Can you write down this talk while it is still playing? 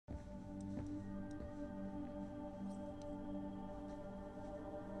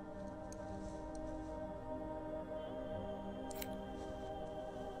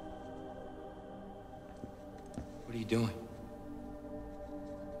doing?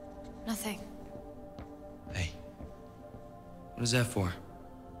 Nothing. Hey. What is that for?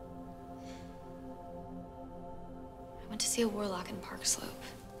 I went to see a warlock in Park Slope.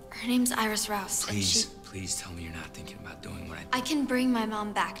 Her name's Iris Rouse, and Please tell me you're not thinking about doing what I can bring my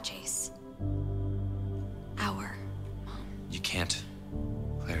mom back, Jace. Our mom. You can't,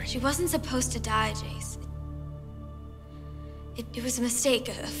 Clary. She wasn't supposed to die, Jace. It was a mistake,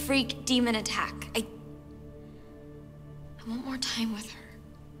 a freak demon attack. I want more time with her.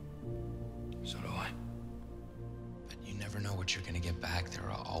 So do I. But you never know what you're gonna get back. There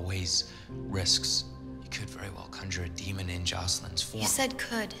are always risks. You could very well conjure a demon in Jocelyn's form. You said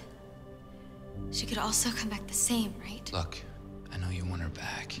could. She could also come back the same, right? Look, I know you want her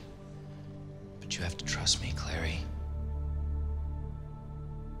back. But you have to trust me, Clary.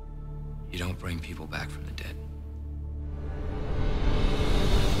 You don't bring people back from the dead.